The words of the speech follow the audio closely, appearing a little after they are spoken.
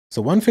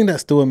So one thing that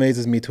still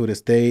amazes me to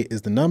this day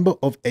is the number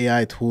of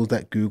AI tools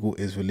that Google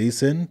is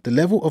releasing. The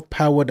level of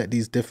power that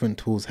these different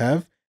tools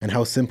have and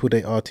how simple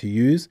they are to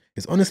use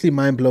is honestly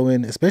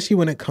mind-blowing, especially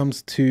when it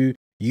comes to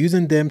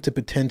using them to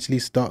potentially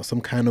start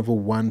some kind of a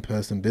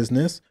one-person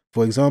business.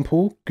 For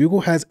example,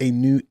 Google has a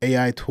new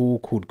AI tool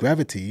called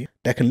Gravity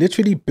that can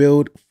literally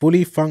build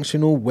fully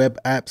functional web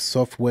apps,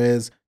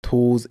 softwares,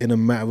 tools in a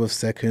matter of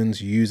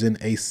seconds using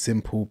a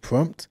simple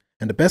prompt.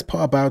 And the best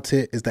part about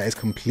it is that it's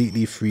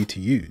completely free to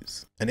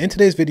use. And in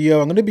today's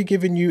video, I'm going to be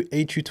giving you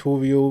a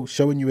tutorial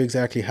showing you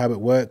exactly how it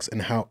works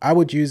and how I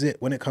would use it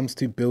when it comes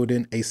to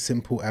building a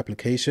simple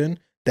application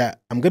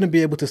that I'm going to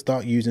be able to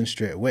start using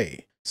straight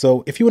away.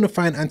 So if you want to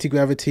find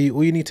Antigravity,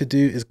 all you need to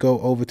do is go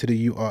over to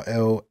the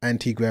URL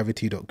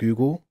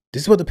antigravity.google.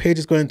 This is what the page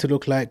is going to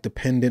look like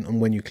depending on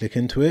when you click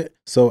into it.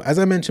 So as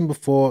I mentioned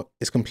before,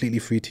 it's completely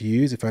free to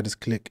use if I just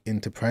click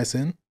into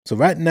pricing. So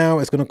right now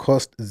it's going to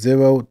cost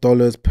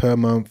 $0 per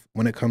month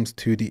when it comes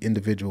to the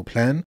individual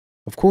plan.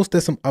 Of course,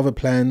 there's some other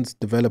plans,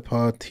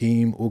 developer,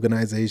 team,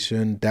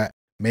 organization that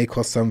may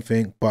cost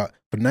something, but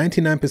for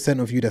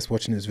 99% of you that's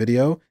watching this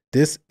video,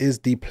 this is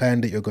the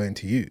plan that you're going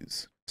to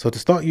use. So to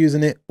start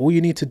using it, all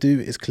you need to do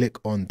is click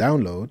on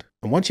download.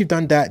 And once you've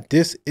done that,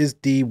 this is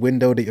the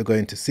window that you're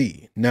going to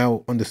see.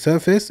 Now on the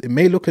surface, it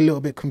may look a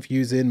little bit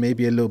confusing,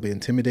 maybe a little bit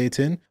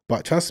intimidating,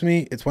 but trust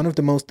me, it's one of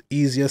the most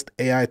easiest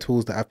AI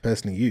tools that I've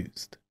personally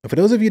used. And for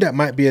those of you that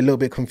might be a little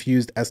bit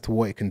confused as to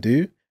what it can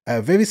do, at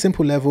a very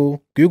simple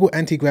level, Google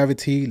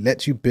Antigravity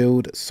lets you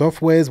build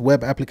softwares,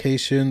 web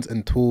applications,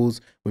 and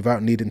tools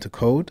without needing to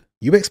code.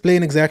 You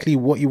explain exactly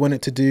what you want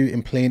it to do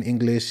in plain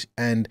English,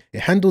 and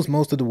it handles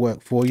most of the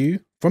work for you,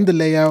 from the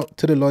layout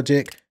to the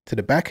logic to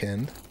the back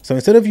end. So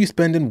instead of you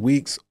spending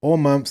weeks or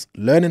months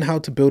learning how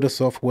to build a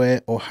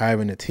software or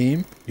hiring a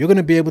team, you're going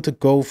to be able to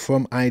go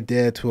from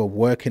idea to a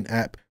working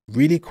app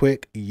really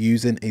quick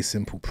using a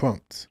simple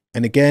prompt.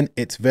 And again,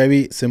 it's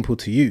very simple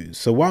to use.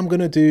 So what I'm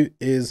going to do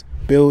is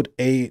build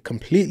a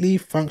completely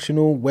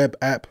functional web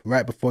app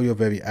right before your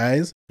very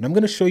eyes. And I'm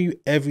going to show you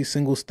every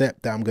single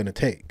step that I'm going to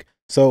take.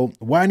 So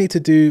what I need to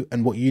do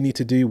and what you need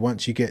to do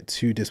once you get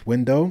to this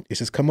window is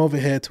just come over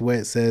here to where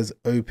it says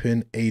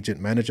Open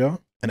Agent Manager.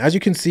 And as you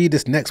can see,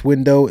 this next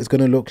window is going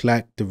to look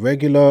like the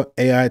regular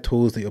AI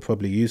tools that you're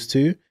probably used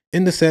to,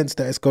 in the sense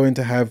that it's going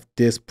to have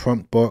this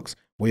prompt box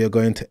where you're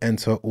going to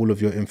enter all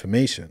of your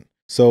information.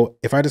 So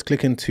if I just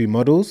click into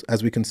models,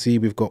 as we can see,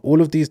 we've got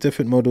all of these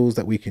different models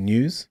that we can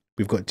use.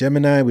 We've got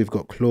Gemini, we've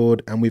got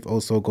Claude, and we've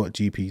also got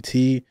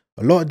GPT.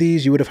 A lot of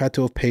these you would have had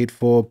to have paid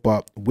for,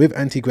 but with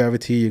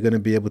Antigravity, you're going to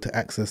be able to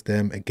access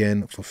them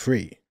again for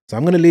free. So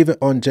I'm going to leave it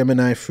on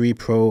Gemini Free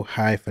Pro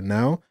High for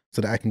now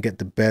so that I can get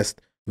the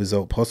best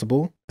result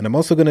possible. And I'm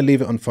also going to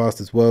leave it on fast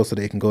as well so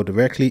that it can go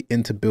directly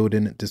into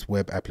building this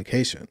web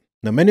application.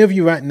 Now, many of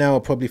you right now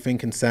are probably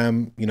thinking,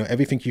 Sam,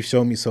 everything you've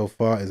shown me so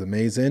far is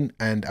amazing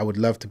and I would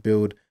love to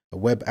build a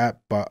web app,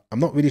 but I'm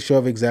not really sure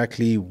of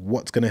exactly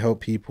what's going to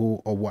help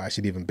people or what I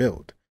should even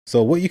build.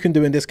 So what you can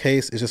do in this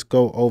case is just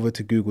go over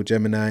to Google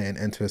Gemini and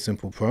enter a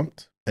simple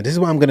prompt. And this is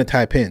what I'm going to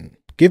type in.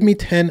 Give me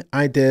 10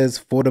 ideas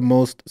for the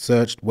most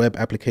searched web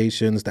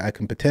applications that I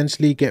can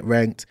potentially get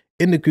ranked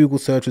in the Google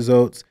search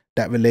results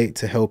that relate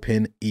to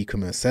helping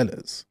e-commerce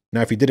sellers.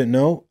 Now, if you didn't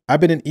know, I've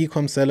been an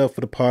e-com seller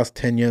for the past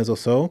 10 years or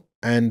so,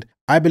 and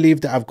I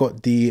believe that I've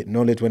got the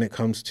knowledge when it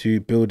comes to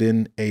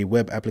building a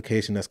web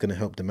application that's going to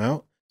help them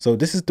out. So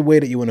this is the way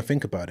that you want to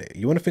think about it.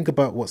 You want to think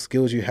about what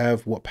skills you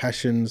have, what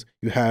passions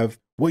you have,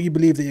 what you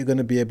believe that you're going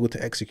to be able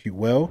to execute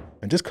well,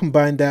 and just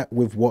combine that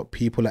with what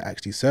people are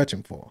actually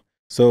searching for.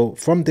 So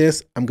from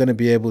this, I'm going to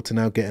be able to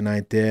now get an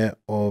idea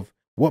of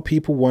what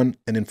people want,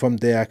 and then from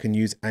there I can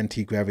use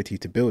Antigravity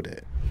to build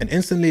it. And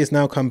instantly it's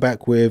now come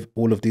back with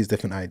all of these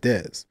different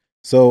ideas.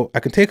 So I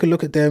can take a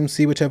look at them,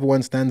 see whichever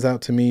one stands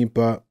out to me,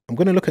 but I'm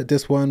going to look at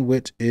this one,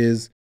 which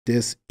is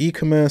this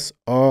e-commerce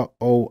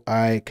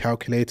ROI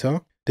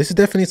calculator. This is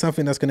definitely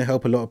something that's going to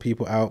help a lot of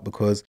people out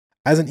because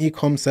as an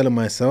e-com seller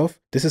myself,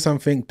 this is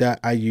something that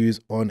I use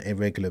on a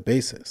regular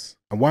basis.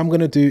 And what I'm going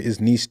to do is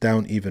niche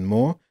down even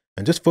more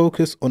and just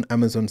focus on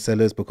Amazon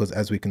sellers because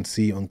as we can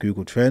see on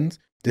Google Trends,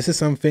 this is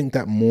something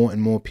that more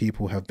and more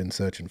people have been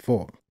searching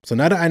for. So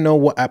now that I know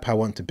what app I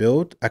want to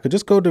build, I could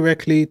just go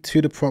directly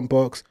to the prompt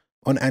box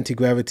on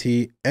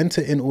Antigravity,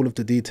 enter in all of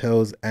the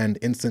details, and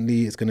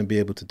instantly it's going to be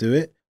able to do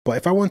it. But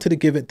if I wanted to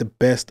give it the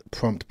best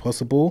prompt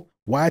possible,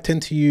 what I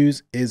tend to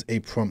use is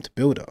a prompt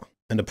builder.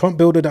 And the prompt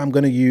builder that I'm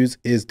going to use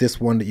is this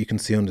one that you can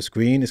see on the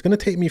screen. It's going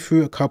to take me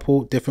through a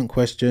couple different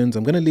questions.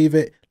 I'm going to leave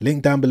it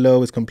linked down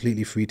below. It's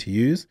completely free to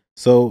use.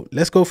 So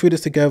let's go through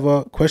this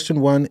together. Question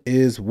 1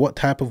 is, what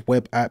type of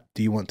web app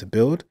do you want to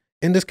build?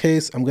 In this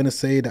case, I'm going to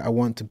say that I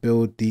want to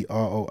build the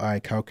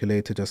ROI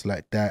calculator just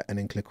like that and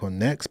then click on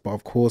next. But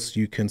of course,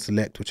 you can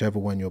select whichever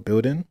one you're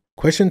building.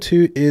 Question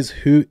 2 is,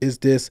 who is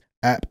this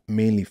app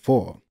mainly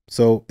for?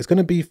 So it's going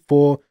to be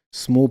for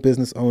small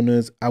business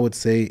owners, I would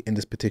say in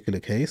this particular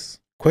case.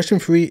 Question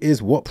 3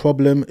 is, what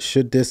problem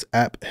should this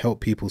app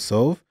help people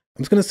solve?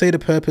 I'm just going to say the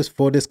purpose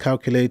for this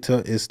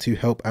calculator is to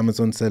help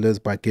Amazon sellers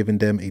by giving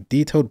them a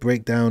detailed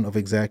breakdown of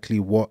exactly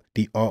what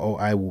the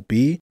ROI will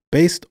be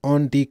based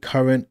on the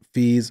current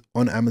fees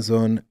on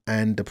Amazon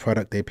and the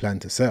product they plan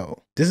to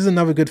sell. This is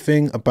another good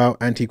thing about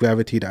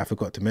Antigravity that I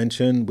forgot to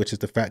mention, which is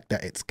the fact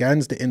that it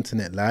scans the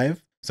internet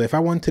live. So if I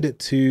wanted it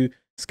to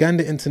scan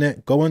the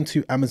internet, go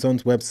onto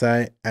Amazon's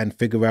website and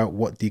figure out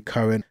what the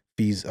current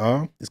fees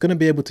are, it's going to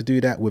be able to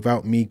do that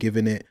without me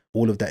giving it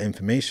all of that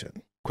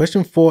information.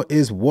 Question 4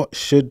 is, what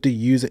should the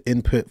user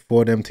input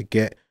for them to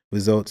get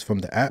results from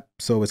the app?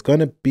 So it's going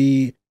to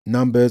be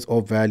numbers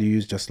or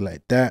values just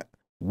like that.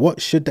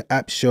 What should the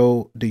app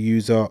show the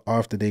user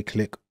after they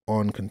click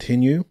on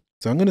continue?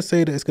 So I'm going to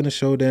say that it's going to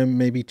show them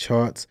maybe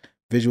charts,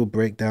 visual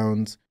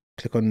breakdowns,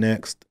 click on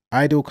next.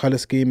 Ideal color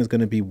scheme is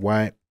going to be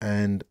white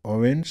and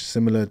orange,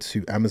 similar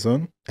to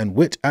Amazon. And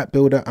which app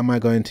builder am I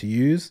going to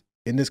use?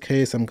 In this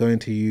case, I'm going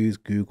to use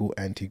Google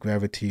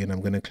Antigravity and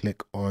I'm going to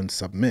click on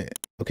submit.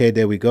 Okay,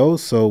 there we go.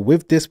 So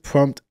with this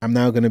prompt, I'm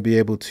now going to be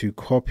able to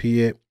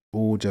copy it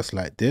all just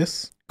like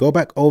this. Go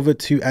back over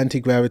to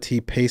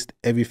Antigravity, paste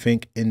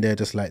everything in there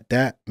just like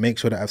that. Make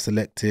sure that I've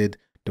selected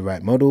the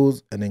right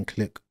models and then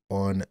click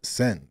on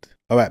send.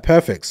 All right,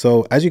 perfect.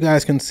 So as you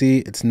guys can see,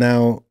 it's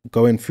now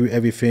going through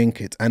everything.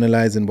 It's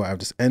analyzing what I've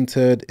just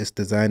entered. It's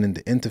designing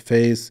the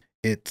interface.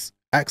 It's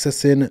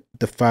accessing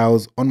the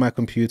files on my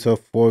computer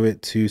for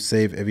it to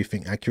save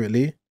everything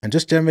accurately. And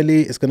just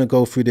generally, it's going to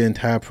go through the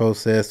entire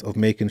process of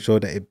making sure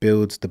that it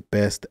builds the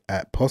best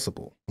app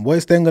possible. And what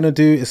it's then going to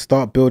do is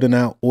start building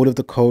out all of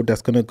the code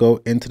that's going to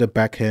go into the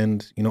back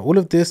end. You know, all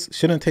of this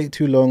shouldn't take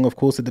too long. Of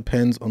course, it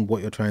depends on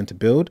what you're trying to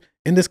build.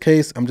 In this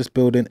case, I'm just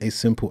building a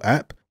simple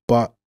app,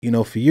 but you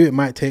know, for you, it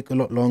might take a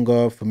lot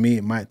longer. For me,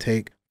 it might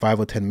take 5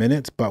 or 10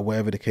 minutes, but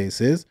whatever the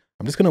case is,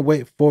 I'm just going to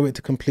wait for it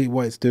to complete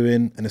what it's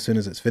doing. And as soon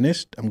as it's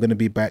finished, I'm going to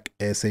be back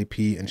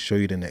ASAP and show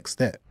you the next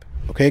step.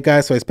 Okay,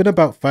 guys, so it's been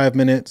about 5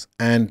 minutes,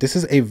 and this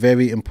is a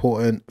very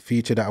important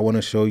feature that I want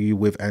to show you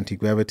with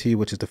Antigravity,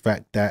 which is the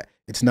fact that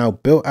it's now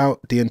built out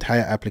the entire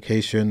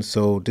application.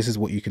 So this is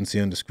what you can see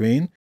on the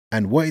screen.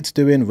 And what it's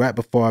doing right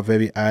before our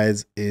very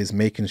eyes is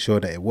making sure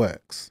that it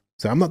works.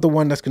 So I'm not the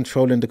one that's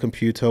controlling the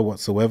computer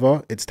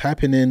whatsoever. It's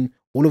typing in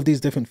all of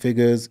these different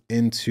figures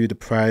into the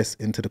price,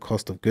 into the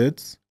cost of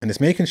goods, and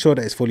it's making sure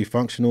that it's fully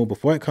functional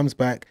before it comes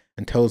back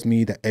and tells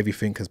me that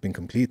everything has been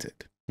completed.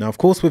 Now, of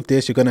course, with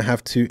this, you're going to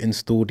have to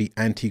install the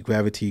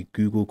Antigravity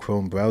Google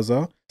Chrome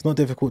browser. It's not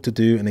difficult to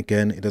do. And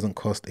again, it doesn't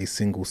cost a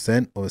single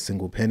cent or a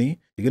single penny.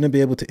 You're going to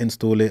be able to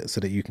install it so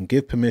that you can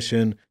give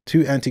permission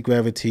to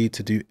Antigravity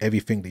to do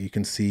everything that you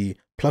can see,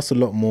 plus a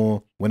lot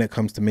more when it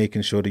comes to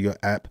making sure that your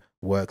app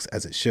works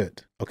as it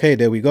should. Okay,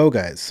 there we go,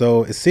 guys.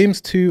 So it seems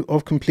to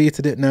have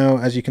completed it now.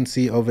 As you can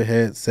see over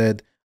here, it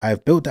said,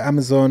 I've built the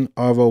Amazon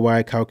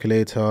ROI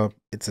calculator.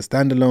 It's a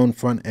standalone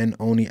front end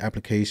only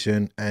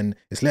application, and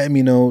it's letting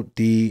me know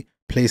the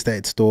place that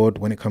it's stored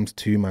when it comes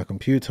to my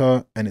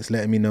computer, and it's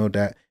letting me know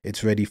that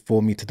it's ready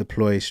for me to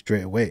deploy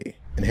straight away.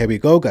 And here we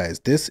go, guys.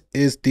 This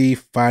is the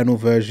final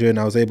version.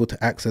 I was able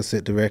to access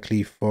it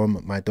directly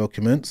from my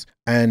documents.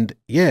 And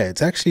yeah,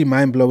 it's actually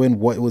mind-blowing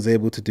what it was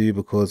able to do,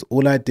 because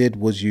all I did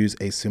was use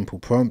a simple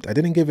prompt. I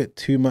didn't give it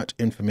too much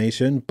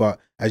information, but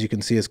as you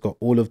can see, it's got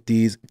all of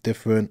these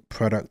different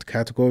product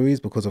categories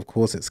because of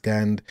course it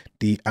scanned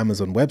the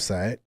Amazon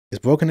website. It's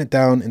broken it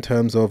down in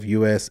terms of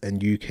US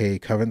and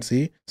UK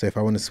currency. So if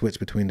I want to switch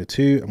between the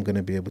two, I'm going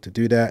to be able to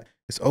do that.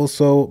 It's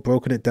also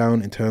broken it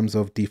down in terms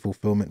of the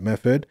fulfillment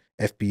method,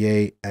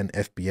 FBA and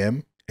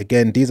FBM.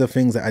 Again, these are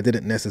things that I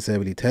didn't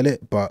necessarily tell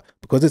it, but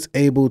because it's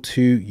able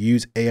to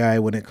use AI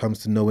when it comes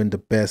to knowing the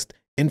best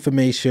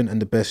information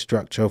and the best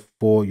structure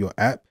for your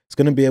app, it's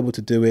going to be able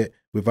to do it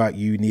without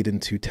you needing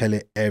to tell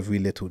it every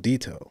little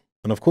detail.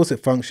 And of course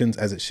it functions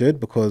as it should,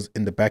 because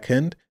in the back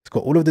end, it's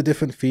got all of the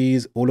different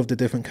fees, all of the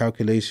different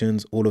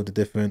calculations, all of the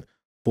different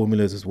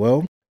formulas as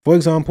well. For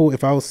example,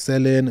 if I was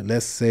selling,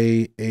 let's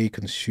say, a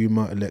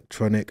consumer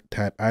electronic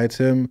type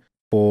item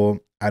for,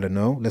 I don't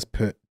know, let's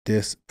put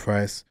this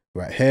price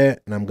right here,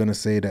 and I'm going to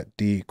say that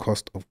the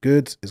cost of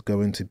goods is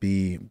going to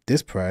be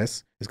this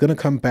price. It's going to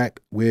come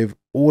back with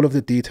all of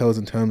the details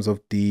in terms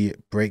of the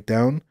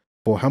breakdown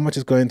for how much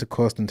it's going to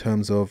cost in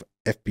terms of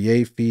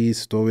FBA fees,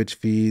 storage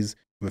fees,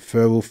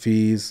 referral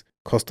fees,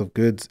 cost of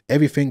goods,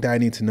 everything that I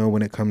need to know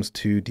when it comes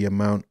to the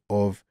amount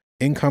of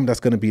income that's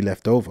going to be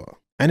left over.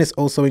 And it's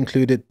also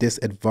included this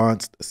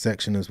advanced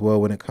section as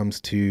well when it comes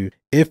to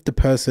if the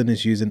person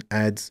is using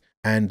ads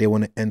and they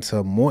want to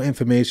enter more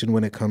information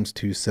when it comes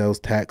to sales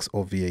tax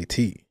or VAT.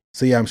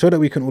 So yeah, I'm sure that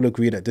we can all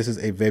agree that this is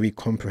a very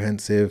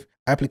comprehensive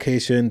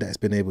application that's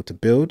been able to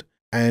build.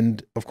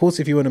 And of course,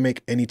 if you want to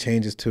make any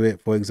changes to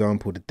it, for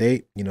example, the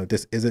date, you know,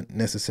 this isn't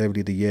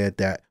necessarily the year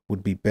that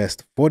would be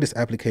best for this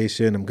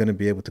application. I'm going to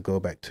be able to go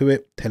back to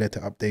it, tell it to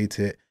update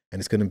it, and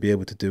it's going to be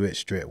able to do it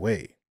straight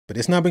away. But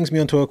this now brings me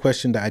onto a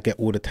question that I get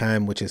all the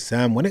time, which is,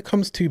 Sam, when it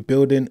comes to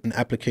building an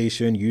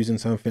application using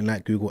something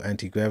like Google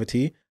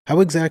Antigravity, how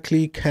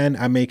exactly can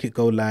I make it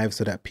go live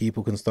so that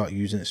people can start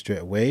using it straight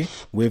away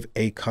with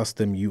a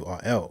custom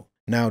URL?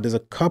 Now, there's a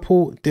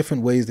couple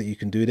different ways that you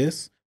can do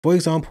this. For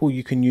example,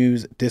 you can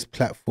use this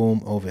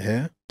platform over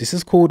here. This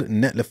is called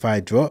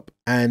Netlify Drop.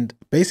 And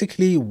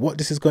basically what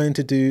this is going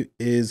to do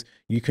is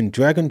you can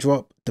drag and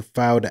drop the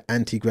file that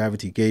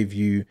Antigravity gave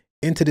you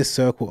into this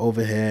circle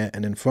over here.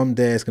 And then from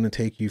there, it's going to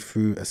take you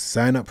through a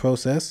sign up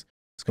process.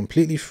 It's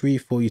completely free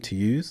for you to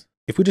use.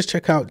 If we just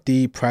check out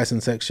the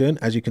pricing section,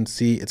 as you can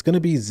see, it's going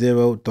to be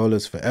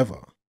 $0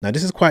 forever. Now,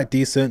 this is quite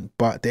decent,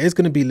 but there is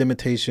going to be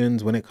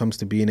limitations when it comes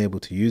to being able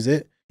to use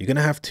it. You're going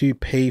to have to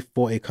pay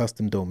for a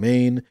custom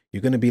domain.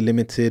 You're going to be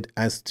limited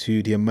as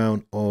to the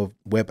amount of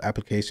web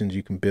applications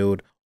you can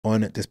build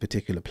on this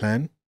particular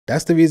plan.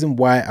 That's the reason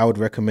why I would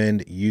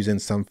recommend using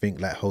something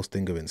like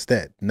Hostinger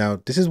instead.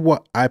 Now, this is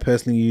what I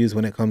personally use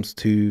when it comes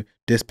to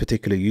this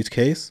particular use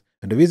case.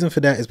 And the reason for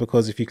that is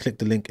because if you click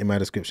the link in my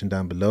description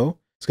down below,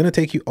 it's going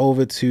to take you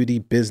over to the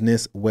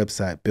business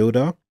website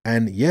builder.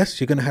 And yes,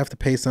 you're going to have to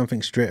pay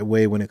something straight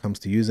away when it comes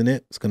to using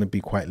it. It's going to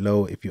be quite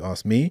low if you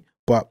ask me,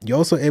 but you're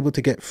also able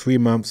to get 3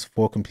 months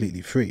for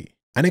completely free.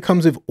 And it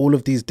comes with all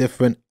of these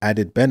different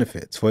added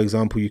benefits. For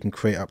example, you can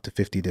create up to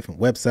 50 different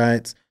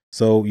websites.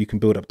 So you can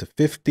build up to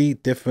 50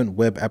 different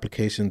web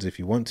applications if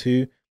you want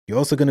to. You're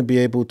also going to be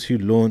able to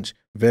launch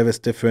various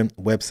different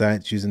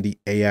websites using the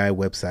AI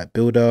website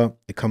builder.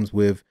 It comes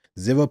with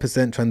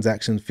 0%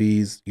 transaction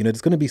fees. You know, there's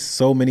going to be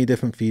so many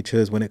different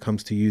features when it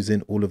comes to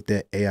using all of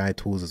their AI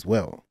tools as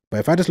well.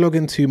 But if I just log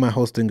into my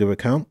Hostinger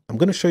account, I'm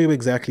going to show you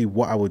exactly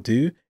what I would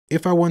do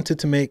if I wanted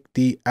to make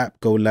the app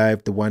go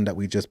live, the one that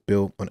we just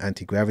built on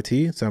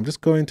Antigravity. So I'm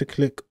just going to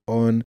click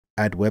on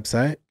add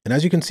website. And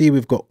as you can see,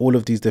 we've got all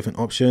of these different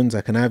options.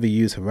 I can either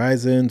use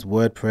Horizons,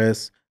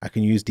 WordPress, I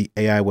can use the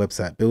AI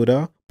website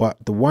builder,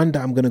 but the one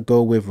that I'm going to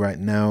go with right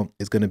now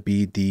is going to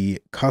be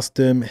the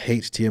custom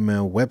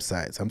HTML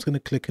website. So I'm just going to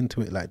click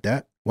into it like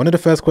that. One of the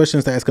first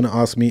questions that it's going to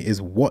ask me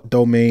is what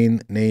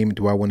domain name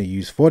do I want to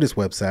use for this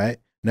website?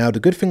 Now, the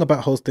good thing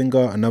about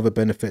Hostinger, another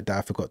benefit that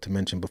I forgot to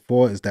mention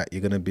before, is that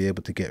you're going to be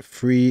able to get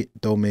free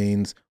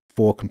domains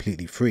for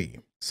completely free.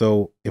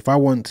 So if I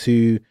want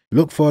to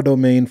look for a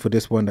domain for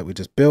this one that we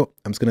just built,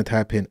 I'm just going to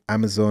type in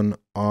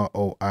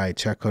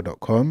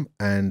amazonroichecker.com.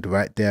 And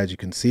right there, as you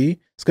can see,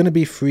 it's going to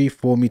be free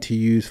for me to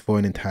use for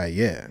an entire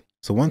year.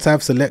 So once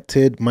I've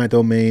selected my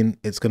domain,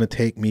 it's going to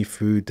take me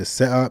through the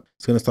setup.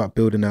 It's going to start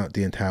building out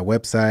the entire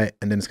website.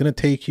 And then it's going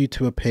to take you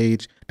to a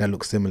page that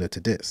looks similar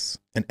to this.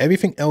 And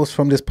everything else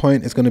from this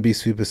point is going to be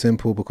super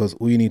simple because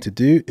all you need to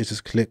do is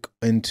just click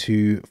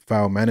into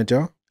File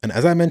Manager. And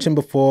as I mentioned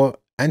before,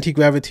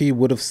 Antigravity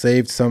would have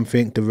saved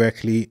something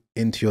directly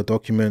into your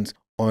documents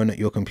on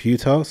your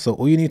computer. So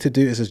all you need to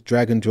do is just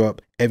drag and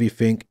drop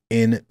everything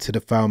into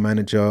the file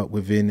manager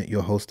within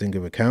your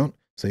Hostinger account.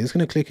 So you're just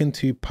going to click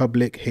into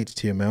public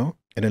HTML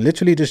and then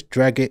literally just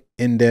drag it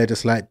in there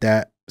just like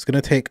that. It's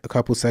going to take a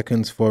couple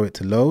seconds for it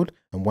to load.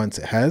 And once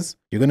it has,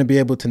 you're going to be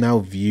able to now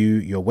view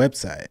your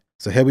website.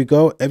 So here we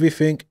go.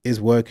 Everything is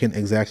working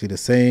exactly the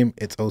same.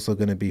 It's also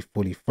going to be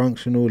fully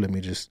functional. Let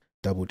me just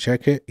double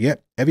check it.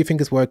 Yep,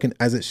 everything is working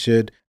as it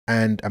should.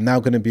 And I'm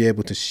now going to be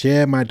able to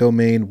share my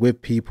domain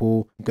with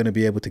people. I'm going to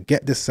be able to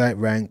get this site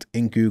ranked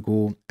in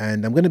Google,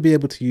 and I'm going to be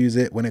able to use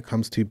it when it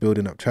comes to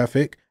building up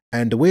traffic.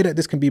 And the way that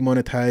this can be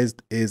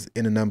monetized is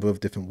in a number of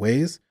different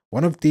ways.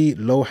 One of the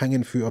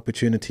low-hanging fruit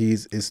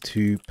opportunities is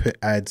to put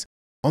ads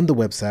on the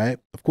website.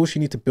 Of course, you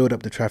need to build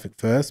up the traffic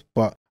first,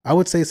 but I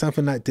would say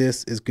something like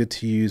this is good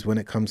to use when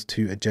it comes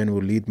to a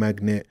general lead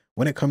magnet,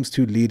 when it comes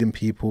to leading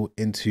people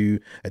into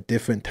a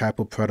different type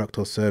of product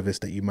or service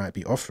that you might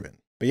be offering.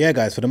 But yeah,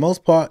 guys, for the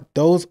most part,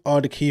 those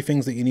are the key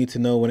things that you need to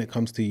know when it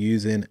comes to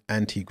using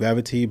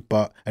Antigravity.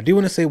 But I do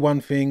want to say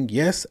one thing.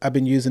 Yes, I've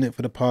been using it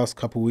for the past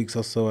couple weeks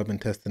or so. I've been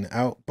testing it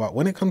out. But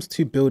when it comes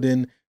to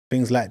building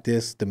things like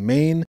this, the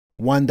main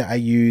one that I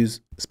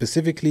use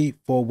specifically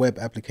for web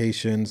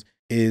applications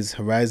is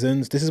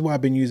Horizons. This is what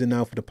I've been using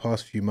now for the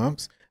past few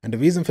months. And the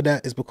reason for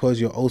that is because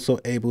you're also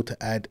able to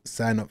add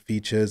sign-up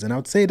features. And I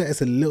would say that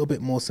it's a little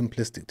bit more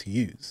simplistic to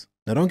use.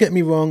 Now, don't get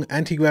me wrong,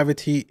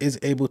 Antigravity is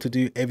able to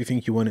do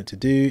everything you want it to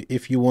do.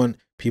 If you want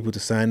people to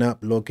sign up,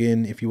 log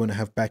in, if you want to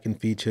have backend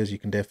features, you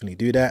can definitely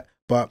do that.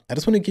 But I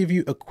just want to give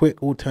you a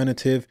quick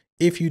alternative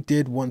if you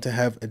did want to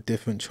have a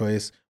different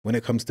choice when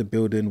it comes to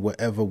building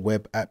whatever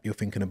web app you're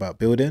thinking about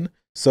building.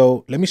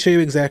 So let me show you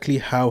exactly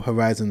how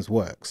Horizons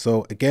work.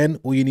 So again,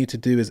 all you need to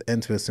do is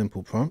enter a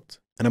simple prompt.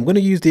 And I'm going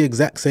to use the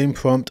exact same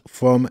prompt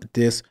from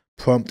this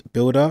prompt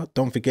builder.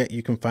 Don't forget,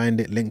 you can find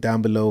it linked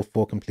down below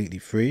for completely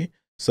free.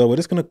 So we're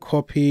just going to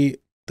copy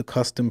the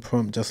custom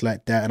prompt just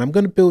like that. And I'm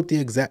going to build the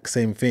exact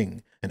same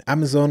thing, an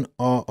Amazon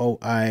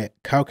ROI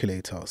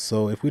calculator.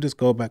 So if we just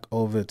go back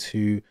over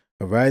to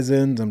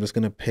Horizons, I'm just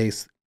going to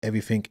paste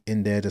everything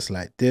in there just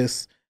like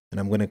this. And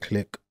I'm going to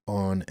click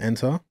on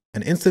enter.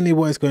 And instantly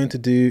what it's going to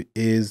do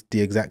is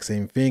the exact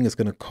same thing. It's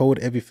going to code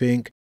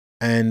everything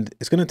and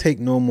it's going to take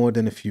no more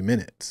than a few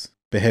minutes.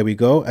 But here we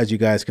go. As you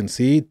guys can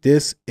see,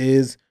 this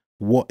is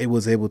what it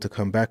was able to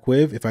come back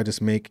with if I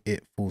just make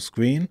it full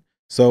screen.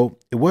 So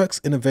it works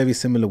in a very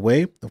similar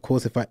way. Of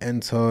course, if I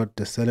enter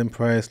the selling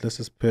price, let's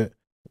just put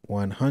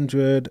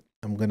 100.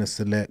 I'm going to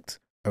select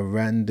a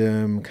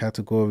random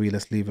category.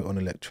 Let's leave it on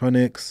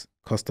electronics.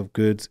 Cost of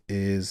goods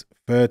is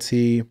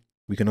 30.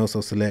 We can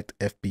also select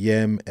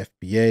FBM,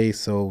 FBA.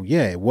 So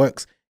yeah, it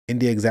works in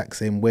the exact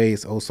same way.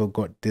 It's also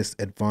got this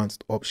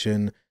advanced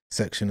option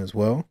section as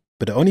well.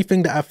 But the only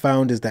thing that I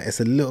found is that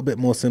it's a little bit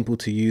more simple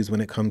to use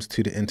when it comes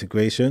to the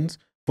integrations.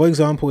 For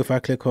example, if I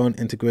click on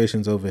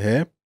integrations over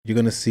here, you're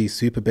going to see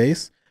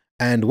Superbase.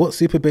 And what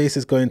Superbase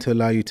is going to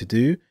allow you to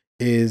do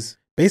is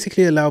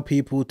basically allow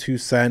people to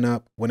sign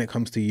up when it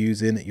comes to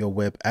using your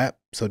web app.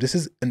 So this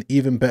is an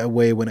even better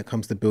way when it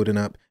comes to building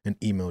up an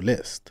email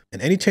list.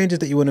 And any changes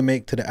that you want to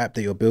make to the app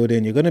that you're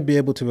building, you're going to be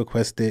able to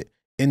request it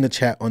in the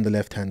chat on the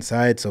left-hand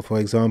side. So for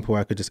example,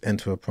 I could just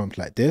enter a prompt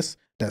like this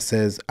that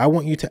says, I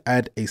want you to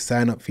add a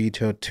sign up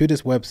feature to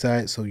this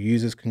website so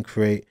users can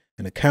create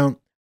an account.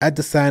 Add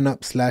the sign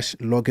up /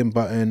 login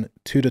button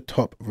to the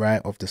top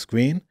right of the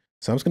screen.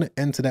 So I'm just going to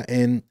enter that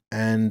in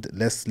and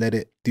let's let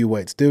it do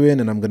what it's doing.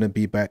 And I'm going to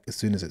be back as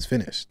soon as it's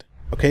finished.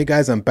 Okay,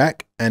 guys, I'm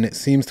back and it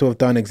seems to have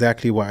done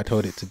exactly what I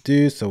told it to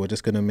do. So we're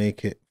just going to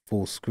make it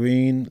full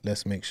screen.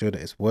 Let's make sure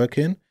that it's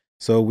working.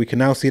 So we can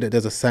now see that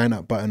there's a sign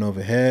up button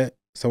over here.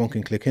 Someone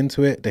can click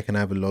into it. They can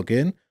either log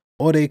in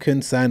or they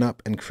can sign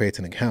up and create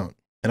an account.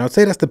 And I'd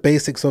say that's the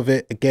basics of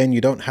it. Again,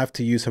 you don't have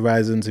to use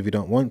Horizons if you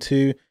don't want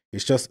to.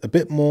 It's just a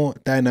bit more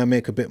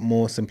dynamic, a bit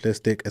more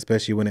simplistic,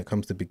 especially when it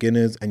comes to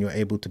beginners and you're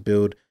able to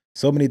build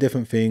so many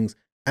different things.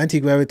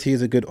 Antigravity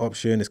is a good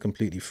option. It's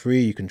completely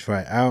free. You can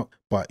try it out,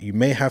 but you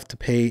may have to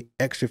pay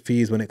extra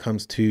fees when it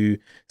comes to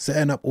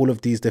setting up all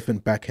of these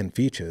different backend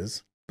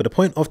features. But the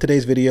point of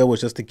today's video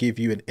was just to give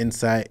you an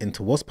insight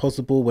into what's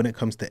possible when it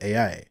comes to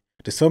AI.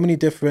 There's so many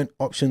different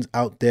options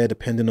out there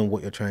depending on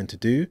what you're trying to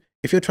do.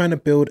 If you're trying to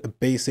build a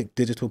basic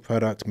digital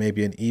product,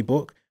 maybe an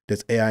ebook,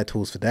 there's AI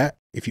tools for that.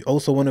 If you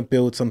also want to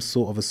build some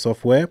sort of a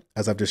software,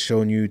 as I've just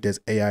shown you, there's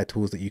AI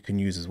tools that you can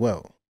use as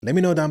well. Let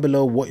me know down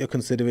below what you're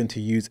considering to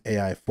use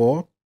AI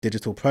for,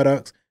 digital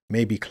products,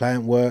 maybe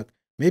client work,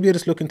 maybe you're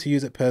just looking to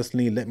use it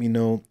personally. Let me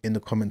know in the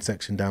comment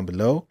section down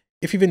below.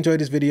 If you've enjoyed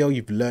this video,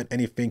 you've learned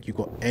anything, you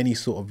got any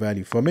sort of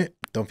value from it,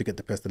 don't forget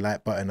to press the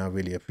like button. I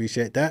really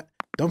appreciate that.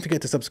 Don't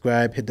forget to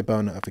subscribe, hit the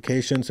bell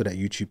notification so that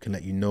YouTube can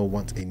let you know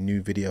once a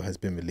new video has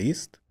been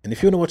released. And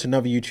if you want to watch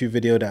another YouTube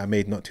video that I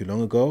made not too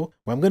long ago,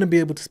 where I'm going to be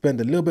able to spend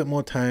a little bit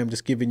more time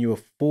just giving you a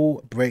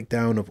full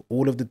breakdown of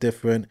all of the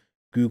different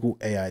Google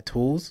AI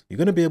tools, you're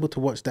going to be able to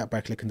watch that by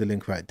clicking the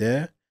link right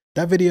there.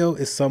 That video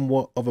is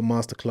somewhat of a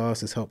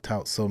masterclass. It's helped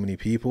out so many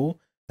people.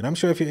 And I'm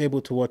sure if you're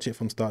able to watch it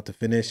from start to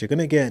finish, you're going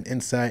to get an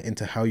insight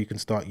into how you can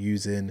start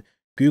using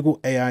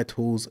Google AI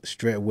tools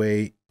straight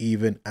away,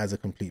 even as a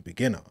complete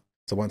beginner.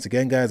 So once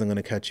again, guys, I'm going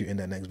to catch you in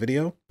that next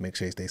video. Make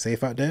sure you stay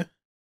safe out there.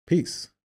 Peace.